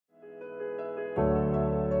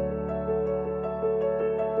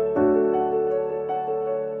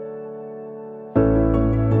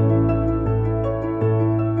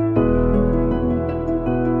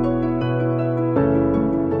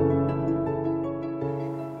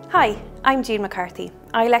Hi, I'm Jean McCarthy.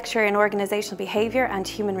 I lecture in Organisational Behaviour and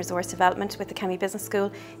Human Resource Development with the Kemmy Business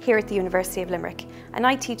School here at the University of Limerick, and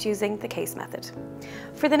I teach using the CASE method.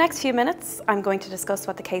 For the next few minutes, I'm going to discuss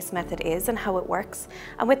what the CASE method is and how it works,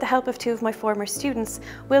 and with the help of two of my former students,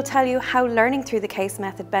 we'll tell you how learning through the CASE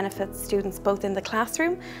method benefits students both in the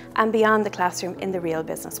classroom and beyond the classroom in the real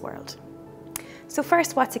business world. So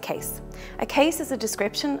first, what's a case? A case is a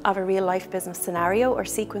description of a real-life business scenario or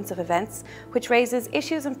sequence of events which raises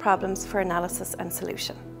issues and problems for analysis and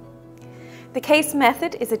solution. The CASE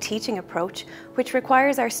method is a teaching approach which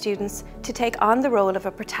requires our students to take on the role of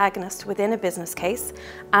a protagonist within a business case,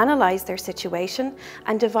 analyse their situation,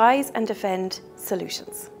 and devise and defend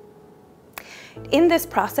solutions. In this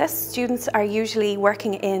process, students are usually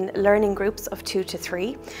working in learning groups of 2 to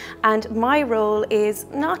 3, and my role is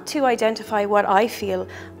not to identify what I feel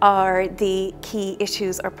are the key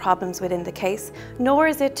issues or problems within the case, nor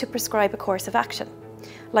is it to prescribe a course of action,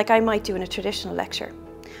 like I might do in a traditional lecture.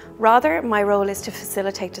 Rather, my role is to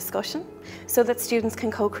facilitate discussion so that students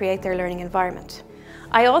can co-create their learning environment.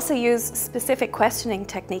 I also use specific questioning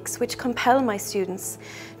techniques which compel my students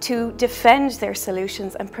to defend their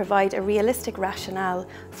solutions and provide a realistic rationale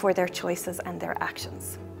for their choices and their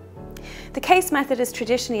actions. The CASE method is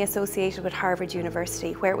traditionally associated with Harvard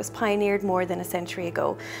University, where it was pioneered more than a century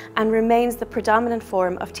ago and remains the predominant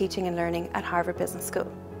form of teaching and learning at Harvard Business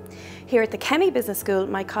School. Here at the Kemmy Business School,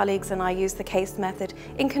 my colleagues and I use the CASE method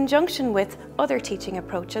in conjunction with other teaching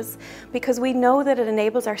approaches because we know that it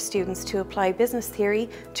enables our students to apply business theory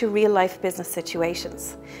to real-life business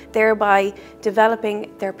situations, thereby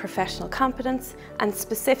developing their professional competence and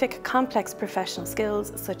specific complex professional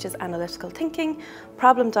skills such as analytical thinking,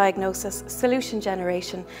 problem diagnosis, solution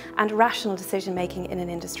generation, and rational decision-making in an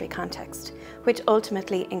industry context, which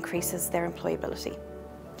ultimately increases their employability.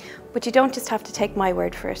 But you don't just have to take my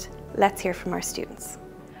word for it. Let's hear from our students.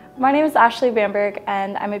 My name is Ashley Bamberg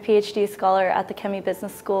and I'm a PhD scholar at the Kemmy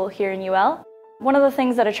Business School here in UL. One of the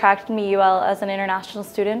things that attracted me UL as an international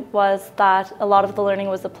student was that a lot of the learning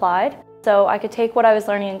was applied. So I could take what I was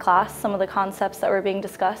learning in class, some of the concepts that were being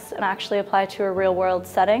discussed, and actually apply to a real world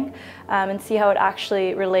setting and see how it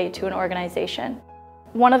actually relate to an organization.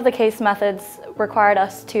 One of the CASE methods required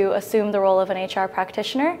us to assume the role of an HR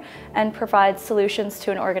practitioner and provide solutions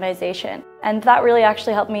to an organization. And that really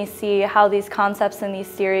actually helped me see how these concepts and these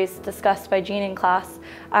theories discussed by Jean in class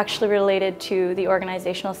actually related to the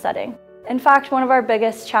organizational setting. In fact, one of our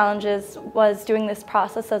biggest challenges was doing this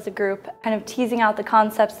process as a group, kind of teasing out the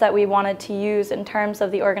concepts that we wanted to use in terms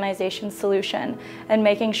of the organization's solution and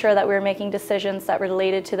making sure that we were making decisions that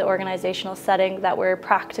related to the organizational setting that were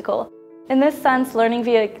practical. In this sense, learning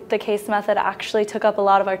via the CASE method actually took up a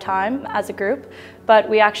lot of our time as a group, but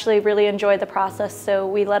we actually really enjoyed the process, so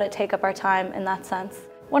we let it take up our time in that sense.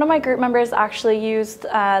 One of my group members actually used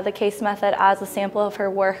the CASE method as a sample of her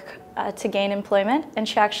work to gain employment, and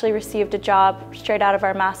she actually received a job straight out of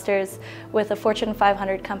our master's with a Fortune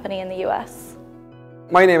 500 company in the US.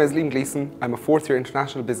 My name is Liam Gleeson. I'm a fourth-year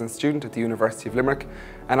international business student at the University of Limerick,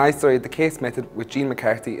 and I studied the CASE method with Jean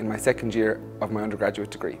McCarthy in my second year of my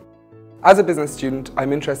undergraduate degree. As a business student,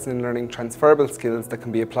 I'm interested in learning transferable skills that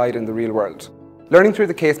can be applied in the real world. Learning through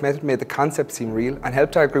the CASE method made the concept seem real and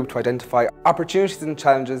helped our group to identify opportunities and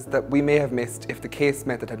challenges that we may have missed if the CASE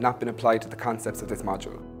method had not been applied to the concepts of this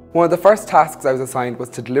module. One of the first tasks I was assigned was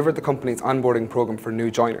to deliver the company's onboarding program for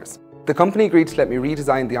new joiners. The company agreed to let me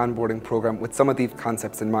redesign the onboarding program with some of these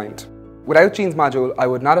concepts in mind. Without Jean's module, I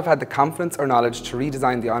would not have had the confidence or knowledge to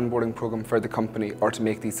redesign the onboarding program for the company or to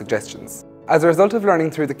make these suggestions. As a result of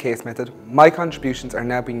learning through the CASE method, my contributions are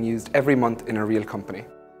now being used every month in a real company.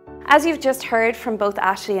 As you've just heard from both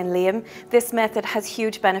Ashley and Liam, this method has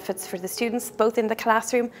huge benefits for the students, both in the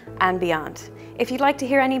classroom and beyond. If you'd like to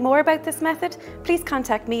hear any more about this method, please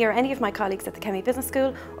contact me or any of my colleagues at the Kemmy Business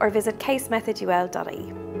School or visit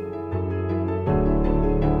casemethodul.ie.